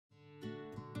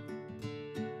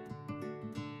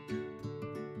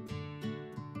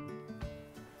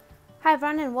Hi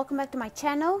everyone, and welcome back to my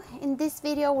channel. In this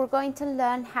video we're going to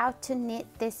learn how to knit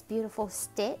this beautiful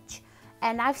stitch,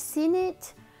 and I've seen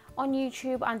it on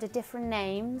YouTube under different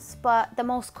names, but the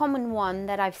most common one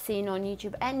that I've seen on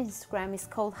YouTube and Instagram is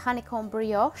called Honeycomb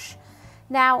Brioche.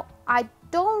 Now I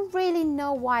don't really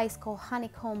know why it's called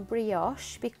Honeycomb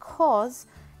Brioche, because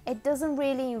it doesn't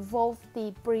really involve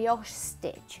the brioche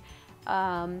stitch.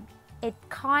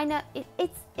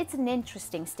 It's an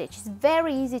interesting stitch. It's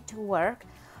very easy to work.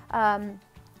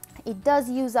 It does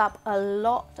use up a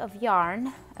lot of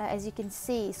yarn. As you can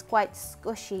see, it's quite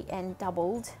squishy and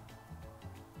doubled,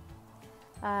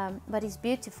 but it's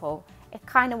beautiful. It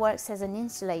kind of works as an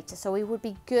insulator, so it would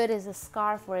be good as a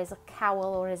scarf or as a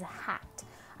cowl or as a hat.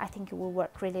 I think it will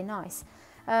work really nice.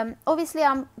 Obviously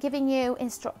I'm giving you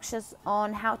instructions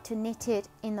on how to knit it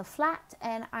in the flat,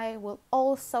 and I will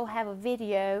also have a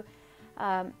video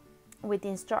with the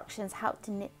instructions how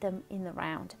to knit them in the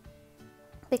round,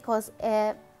 because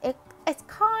it's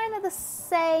kind of the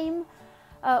same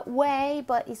way,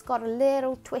 but it's got a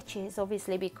little twitches,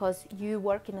 obviously, because you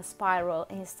work in a spiral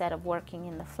instead of working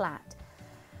in the flat.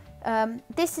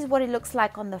 This is what it looks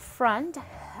like on the front.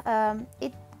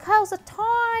 It curls a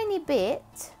tiny bit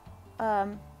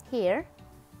here.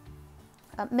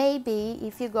 Maybe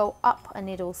if you go up a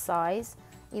needle size,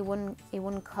 it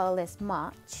wouldn't curl as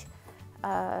much,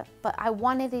 but I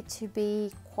wanted it to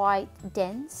be quite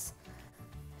dense.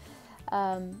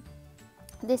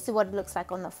 This is what it looks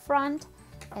like on the front,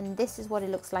 and this is what it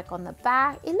looks like on the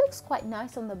back. It looks quite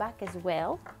nice on the back as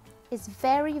well. It's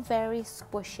very, very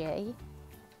squishy.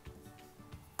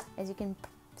 As you can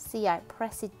see, I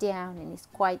press it down and it's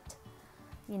quite,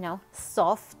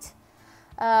 soft.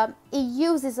 It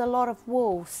uses a lot of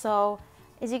wool, so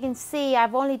as you can see,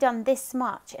 I've only done this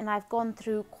much and I've gone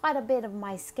through quite a bit of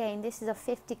my skein. This is a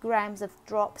 50 grams of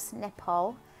drops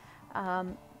Nepal.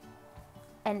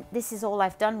 And this is all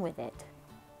I've done with it.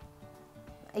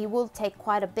 It will take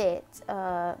quite a bit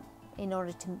in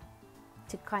order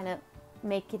to kind of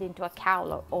make it into a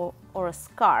cowl or a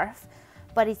scarf,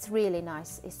 but it's really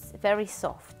nice. It's very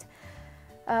soft.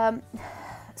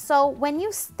 So when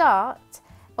you start,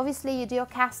 obviously you do your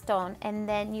cast on, and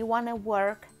then you want to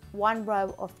work one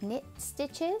row of knit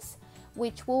stitches,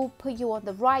 which will put you on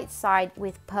the right side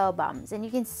with purl bumps. And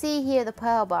you can see here the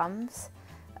purl bumps.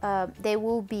 They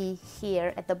will be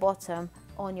here at the bottom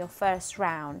on your first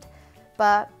round,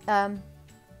 but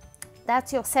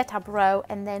that's your setup row,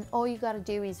 and then all you got to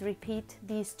do is repeat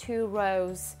these 2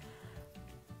 rows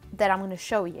that I'm going to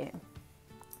show you.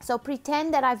 So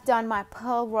pretend that I've done my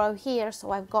purl row here,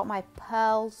 so I've got my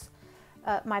pearls,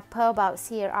 my purl bouts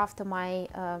here after my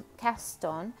cast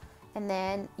on, and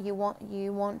then you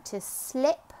want to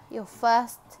slip your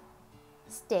first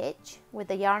stitch with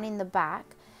the yarn in the back.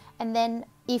 And then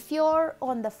if you're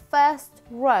on the first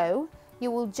row,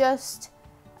 you will just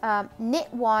knit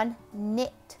one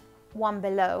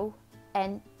below,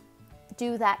 and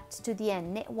do that to the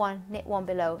end. Knit one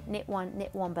below, knit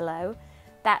one below.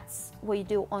 That's what you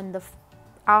do on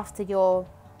after your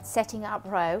setting up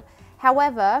row.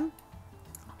 However,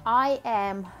 I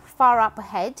am far up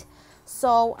ahead,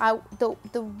 so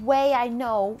the way I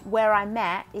know where I'm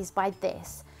at is by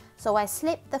this. So I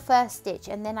slip the first stitch,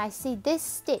 and then I see this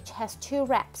stitch has 2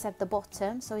 wraps at the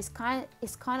bottom, so it's kind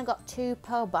of got 2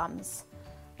 purl bumps.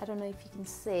 I don't know if you can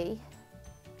see.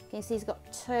 You can see it's got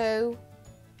 2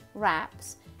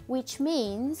 wraps, which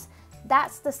means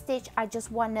that's the stitch I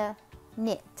just want to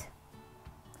knit.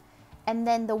 And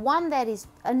then the one that is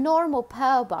a normal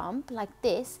purl bump like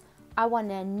this, I want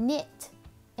to knit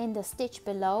in the stitch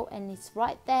below, and it's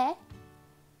right there.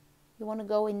 You want to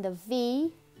go in the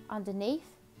V underneath.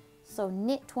 So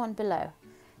knit one below.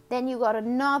 Then you got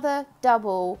another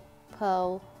double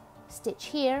purl stitch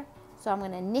here, so I'm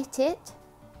going to knit it.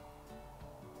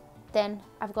 Then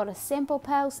I've got a simple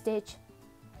purl stitch.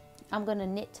 I'm going to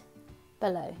knit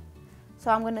below.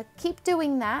 So I'm going to keep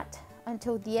doing that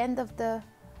until the end of the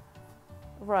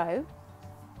row.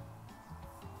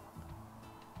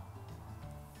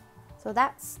 So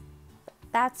that's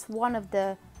one of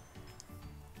the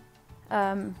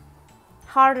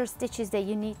harder stitches that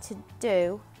you need to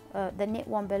do, the knit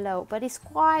one below, but it's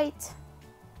quite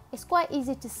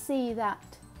easy to see that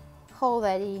hole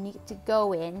that you need to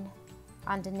go in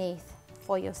underneath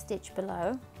for your stitch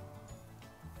below.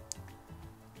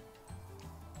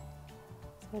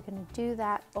 So we're going to do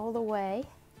that all the way.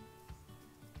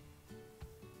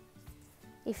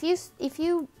 If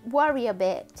you worry a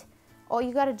bit, all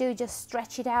you got to do is just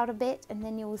stretch it out a bit, and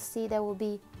then you will see there will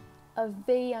be a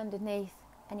V underneath,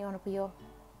 and you want to put your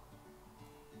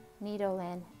needle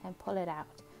in and pull it out,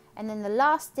 and then the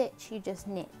last stitch you just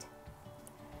knit.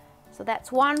 So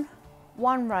that's one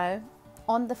one row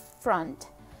on the front.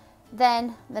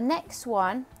 Then the next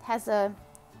one has a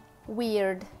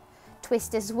weird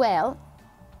twist as well,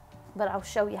 but I'll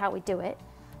show you how we do it.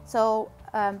 So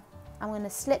I'm going to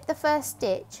slip the first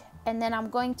stitch, and then I'm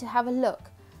going to have a look.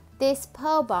 This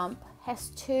pearl bump has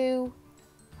two,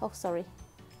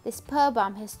 this pearl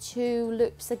bump has two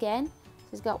loops again. So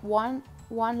it's got one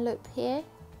loop here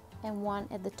and one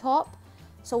at the top.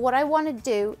 So what I want to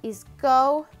do is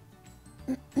go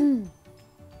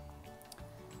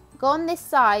go on this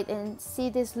side and see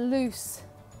this loose,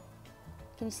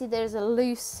 can you see there's a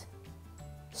loose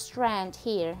strand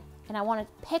here, and I want to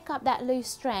pick up that loose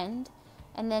strand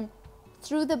and then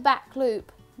through the back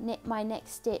loop knit my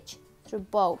next stitch through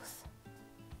both.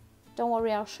 Don't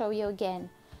worry, I'll show you again.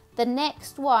 The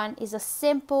next one is a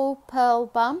simple pearl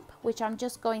bump, which I'm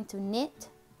just going to knit.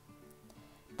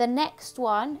 The next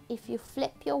one, if you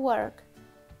flip your work,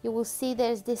 you will see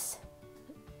there's this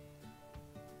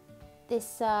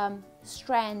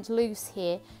strand loose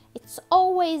here. It's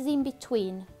always in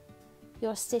between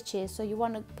your stitches, so you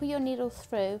want to put your needle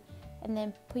through and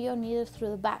then put your needle through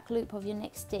the back loop of your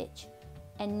next stitch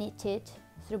and knit it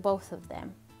through both of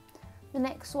them. The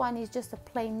next one is just a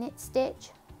plain knit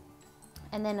stitch,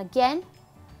 and then again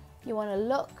you want to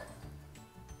look,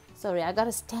 sorry, I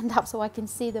gotta stand up so I can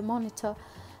see the monitor.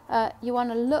 You want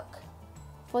to look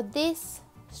for this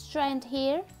strand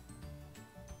here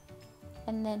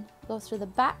and then go through the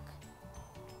back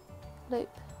loop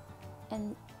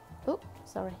and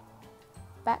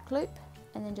back loop,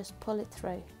 and then just pull it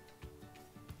through.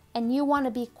 And you want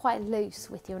to be quite loose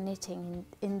with your knitting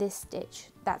in this stitch.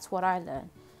 That's what I learned.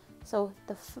 So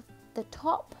the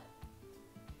top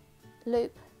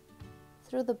loop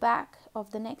through the back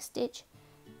of the next stitch,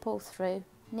 pull through,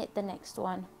 knit the next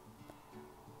one.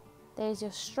 There's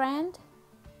your strand,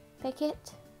 pick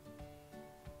it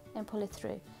and pull it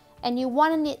through. And you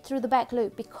want to knit through the back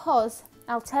loop, because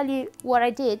I'll tell you what I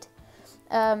did.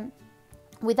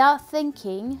 Without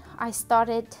thinking, I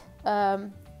started a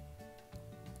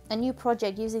new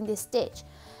project using this stitch,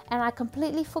 and I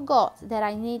completely forgot that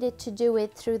I needed to do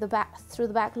it through the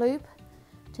back loop,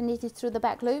 to knit it through the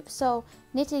back loop. So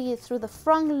knitting it through the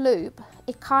front loop,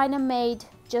 it kind of made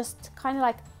just kind of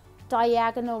like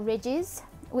diagonal ridges,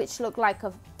 which look like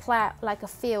a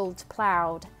field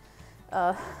plowed.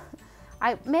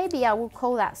 Maybe I will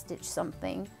call that stitch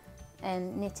something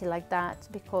and knit it like that,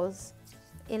 because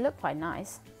it looked quite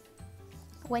nice.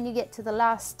 When you get to the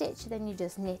last stitch, then you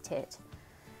just knit it.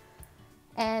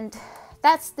 And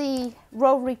that's the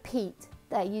row repeat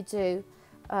that you do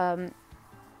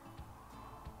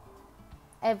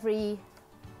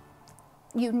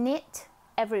you knit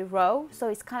every row, so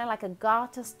it's kind of like a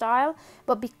garter style,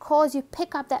 but because you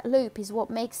pick up that loop is what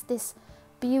makes this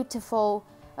beautiful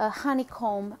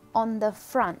honeycomb on the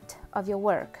front of your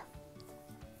work.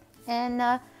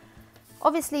 And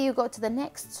obviously you go to the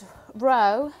next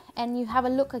row and you have a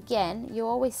look again. You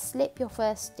always slip your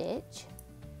first stitch,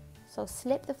 so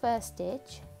slip the first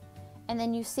stitch, and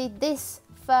then you see this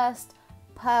first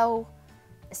pearl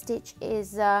stitch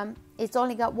is it's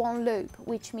only got one loop,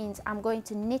 which means I'm going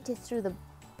to knit it through the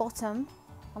bottom.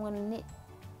 I'm going to knit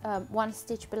one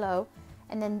stitch below,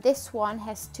 and then this one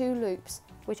has two loops,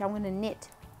 which I'm going to knit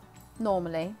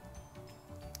normally.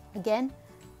 Again,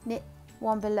 knit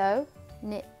one below,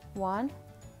 knit one,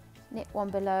 knit one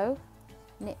below,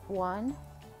 knit one,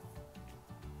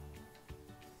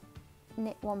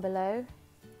 knit one below,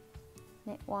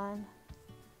 knit one,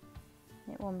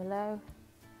 knit one below,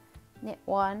 knit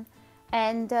one.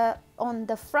 And on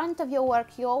the front of your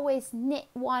work, you always knit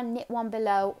one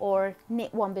below, or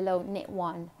knit one below, knit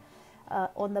one.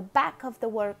 On the back of the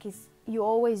work is you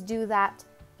always do that,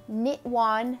 knit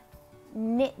one,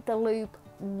 knit the loop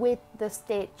with the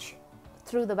stitch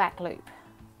through the back loop.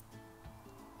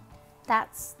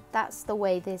 That's the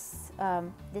way this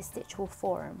this stitch will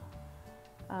form,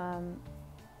 and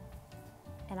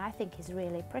I think it's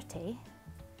really pretty.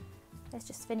 Let's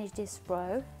just finish this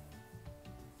row,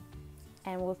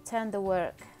 and we'll turn the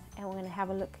work, and we're going to have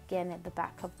a look again at the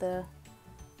back of the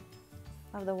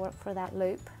work for that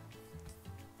loop.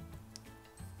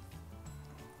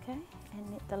 Okay,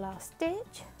 and knit the last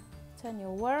stitch, turn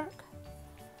your work,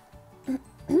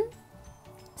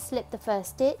 slip the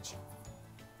first stitch,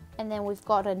 and then we've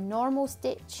got a normal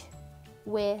stitch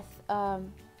with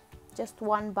just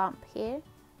one bump here,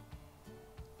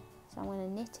 so I'm going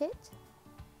to knit it.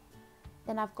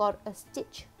 Then I've got a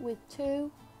stitch with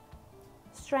two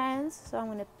strands, so I'm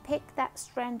going to pick that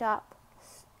strand up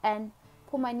and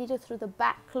pull my needle through the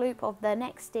back loop of the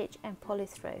next stitch and pull it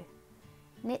through.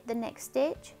 Knit the next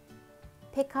stitch,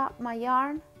 pick up my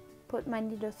yarn, put my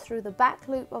needle through the back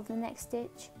loop of the next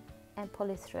stitch and pull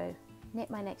it through. Knit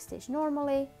my next stitch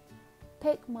normally,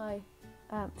 pick my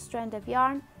strand of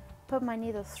yarn, put my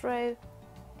needle through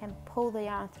and pull the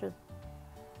yarn through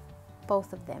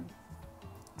both of them.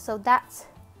 So that's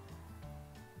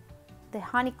the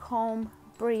honeycomb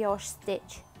brioche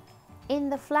stitch in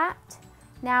the flat.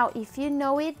 Now if you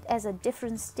know it as a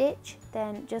different stitch,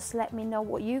 then just let me know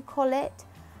what you call it,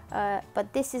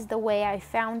 but this is the way I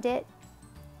found it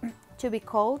to be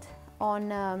called on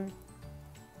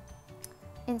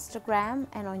Instagram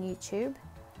and on YouTube,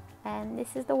 and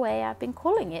this is the way I've been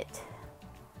calling it.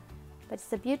 But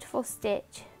it's a beautiful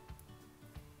stitch,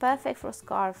 perfect for a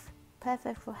scarf,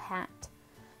 perfect for a hat.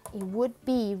 It would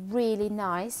be really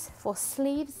nice for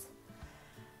sleeves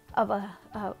of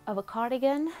a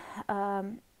cardigan.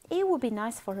 It would be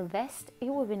nice for a vest. It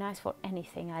would be nice for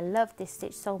anything. I love this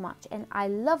stitch so much, and I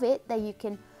love it that you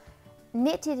can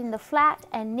knit it in the flat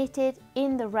and knit it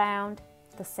in the round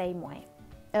the same way,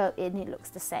 and it looks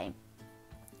the same.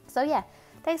 So yeah,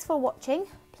 thanks for watching.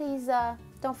 Please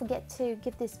don't forget to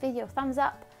give this video a thumbs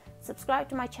up, subscribe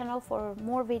to my channel for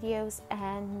more videos,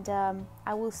 and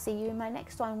I will see you in my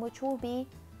next one, which will be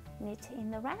knit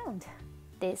in the round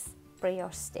this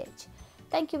brioche stitch.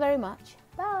 Thank you very much.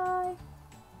 Bye.